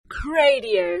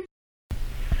Radio.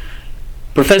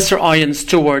 Professor Ian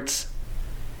Stewart,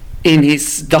 in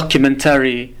his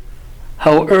documentary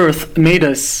How Earth Made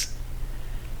Us,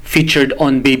 featured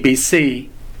on BBC,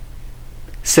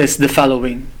 says the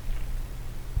following: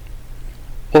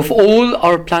 of all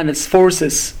our planet's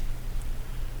forces,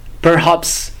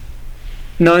 perhaps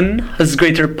none has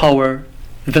greater power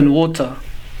than water.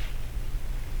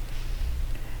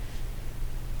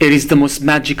 It is the most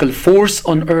magical force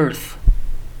on Earth.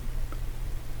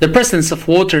 The presence of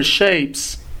water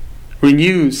shapes,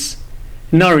 renews,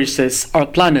 nourishes our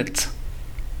planet.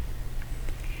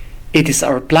 It is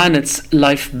our planet's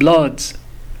lifeblood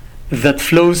that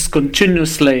flows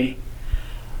continuously,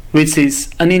 which is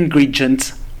an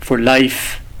ingredient for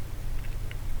life.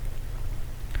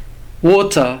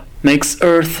 Water makes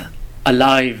Earth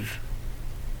alive.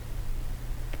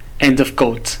 End of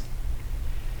quote.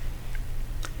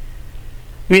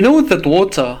 We know that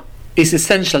water is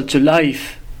essential to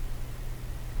life.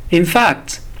 In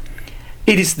fact,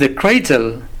 it is the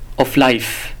cradle of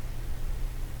life.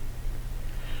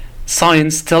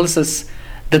 Science tells us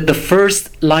that the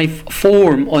first life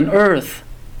form on Earth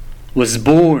was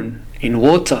born in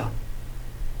water.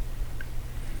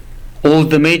 All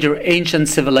the major ancient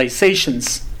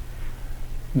civilizations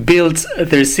built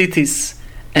their cities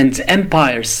and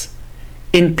empires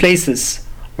in places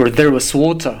where there was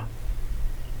water.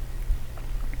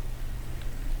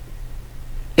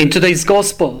 In today's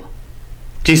Gospel,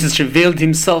 Jesus revealed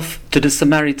himself to the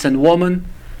Samaritan woman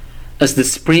as the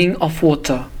spring of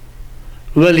water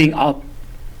welling up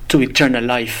to eternal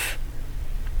life.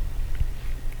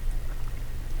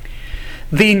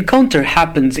 The encounter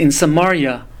happened in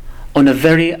Samaria on a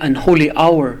very unholy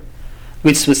hour,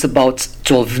 which was about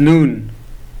 12 noon,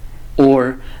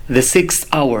 or the 6th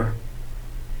hour,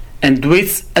 and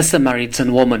with a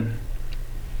Samaritan woman.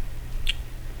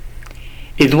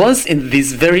 It was in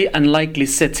this very unlikely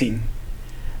setting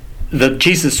that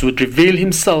Jesus would reveal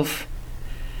himself,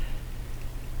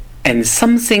 and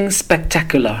something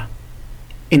spectacular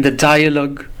in the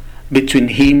dialogue between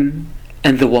him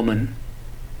and the woman.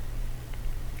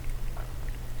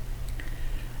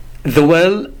 The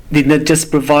well did not just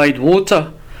provide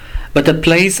water, but a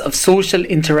place of social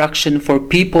interaction for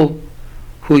people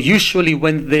who usually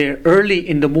went there early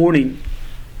in the morning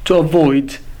to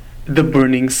avoid the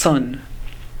burning sun.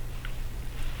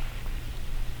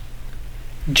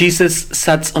 Jesus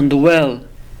sat on the well,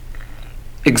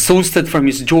 exhausted from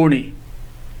his journey,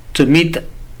 to meet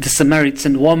the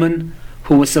Samaritan woman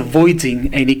who was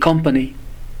avoiding any company.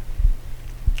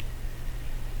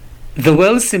 The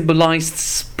well symbolized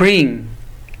spring,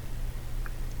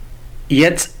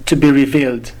 yet to be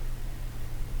revealed.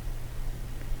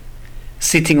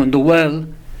 Sitting on the well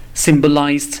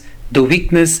symbolized the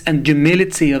weakness and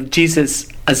humility of Jesus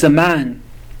as a man,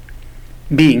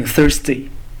 being thirsty.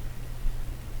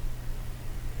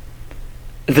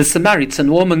 The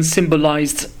Samaritan woman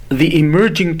symbolized the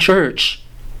emerging church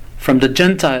from the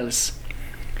Gentiles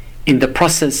in the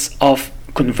process of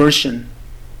conversion.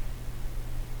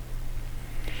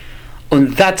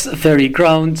 On that very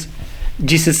ground,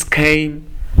 Jesus came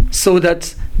so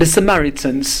that the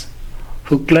Samaritans,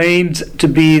 who claimed to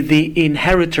be the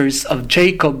inheritors of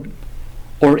Jacob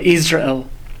or Israel,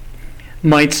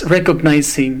 might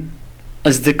recognize him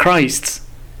as the Christ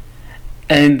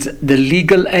and the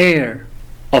legal heir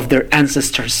of their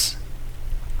ancestors.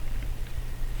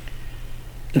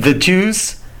 The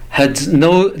Jews had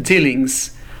no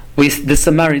dealings with the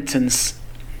Samaritans,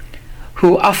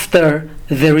 who after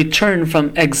their return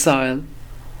from exile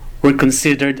were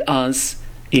considered as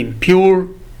impure,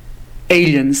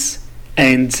 aliens,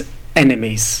 and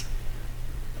enemies.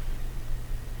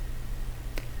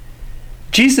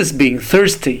 Jesus, being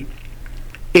thirsty,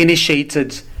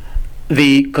 initiated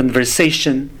the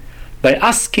conversation by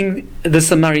asking the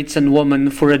Samaritan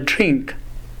woman for a drink.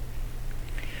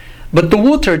 But the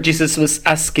water Jesus was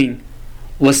asking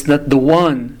was not the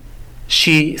one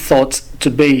she thought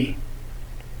to be.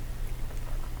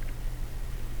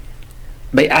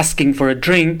 By asking for a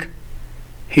drink,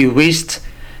 he wished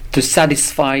to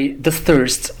satisfy the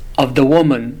thirst of the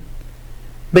woman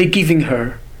by giving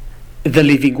her the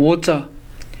living water,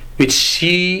 which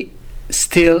she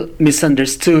still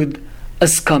misunderstood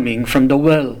as coming from the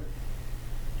well.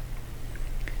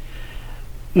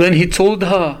 When he told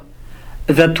her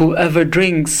that whoever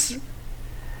drinks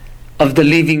of the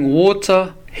living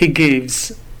water he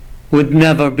gives would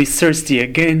never be thirsty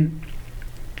again,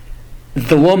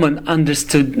 the woman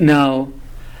understood now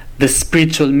the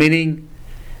spiritual meaning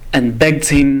and begged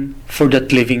him for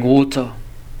that living water.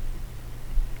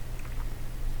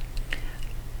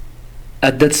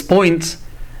 At that point,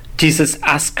 Jesus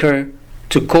asked her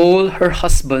to call her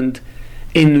husband,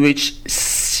 in which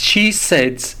she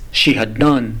said she had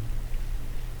none.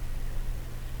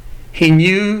 He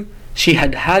knew she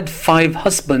had had 5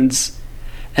 husbands,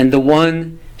 and the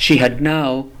one she had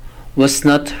now was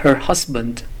not her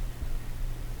husband.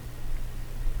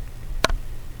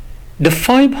 The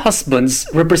 5 husbands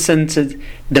represented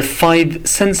the 5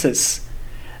 senses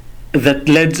that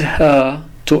led her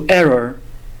to error,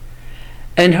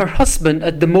 and her husband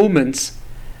at the moment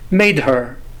made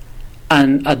her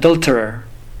an adulterer.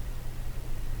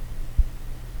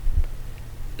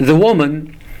 The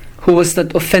woman who was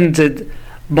not offended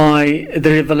by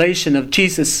the revelation of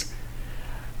Jesus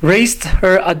raised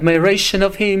her admiration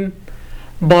of him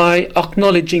by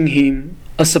acknowledging him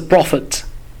as a prophet.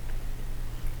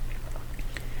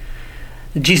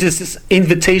 Jesus'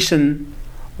 invitation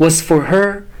was for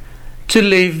her to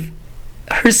leave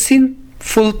her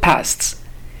sinful past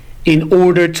in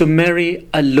order to marry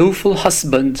a lawful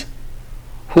husband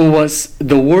who was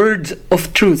the word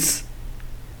of truth,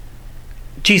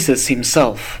 Jesus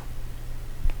himself.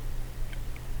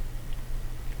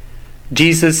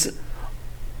 Jesus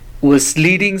was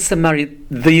leading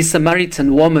the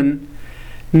Samaritan woman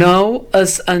now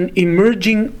as an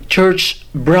emerging church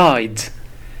bride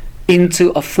into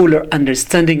a fuller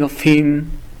understanding of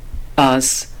him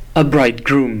as a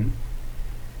bridegroom.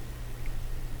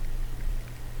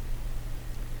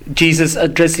 Jesus,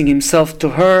 addressing himself to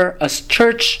her as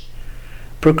church,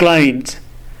 proclaimed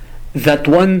that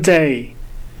one day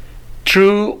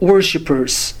true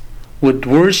worshippers would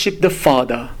worship the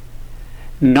Father,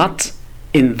 not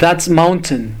in that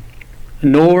mountain,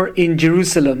 nor in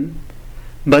Jerusalem,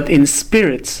 but in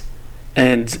spirit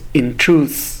and in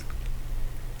truth.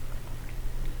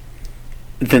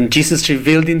 Then Jesus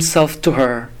revealed himself to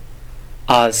her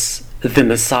as the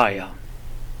Messiah.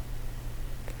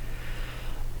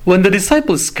 When the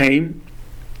disciples came,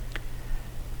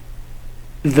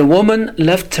 the woman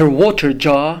left her water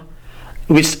jar,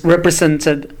 which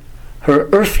represented her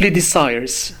earthly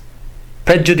desires,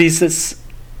 prejudices,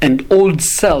 and old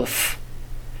self,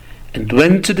 and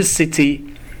went to the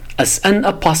city as an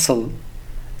apostle,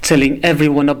 telling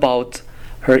everyone about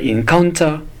her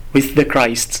encounter with the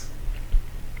Christ.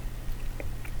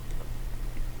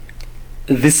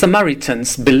 The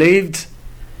Samaritans believed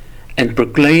and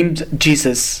proclaimed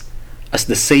Jesus as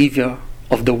the Savior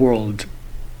of the world.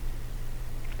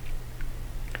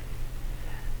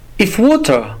 If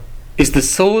water is the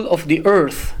soul of the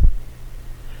earth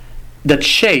that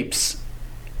shapes,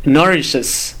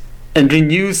 nourishes, and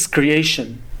renews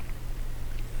creation,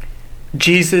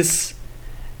 Jesus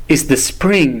is the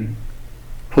spring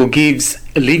who gives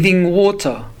living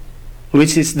water,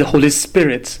 which is the Holy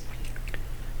Spirit,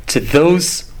 to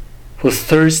those who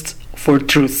thirst for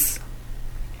truth.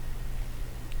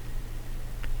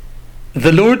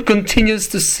 The Lord continues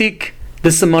to seek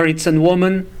the Samaritan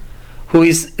woman, who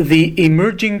is the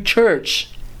emerging church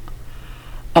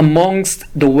amongst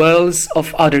the wells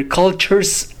of other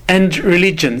cultures and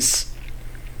religions,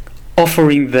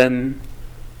 offering them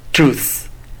truth.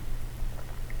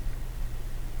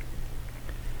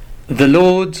 The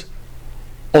Lord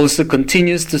also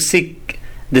continues to seek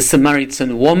the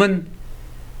Samaritan woman,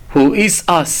 who is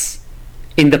us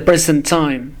in the present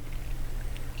time,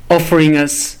 offering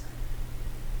us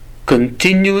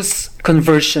continuous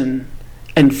conversion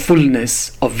and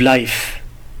fullness of life.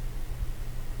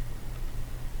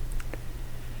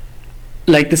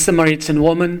 Like the Samaritan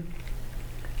woman,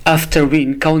 after we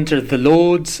encounter the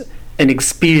Lord and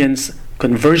experience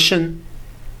conversion,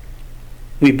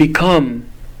 we become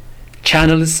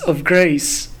channels of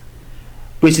grace,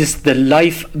 which is the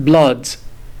life blood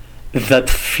that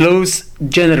flows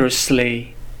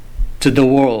generously to the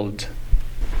world.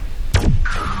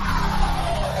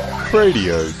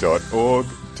 Radio.org.au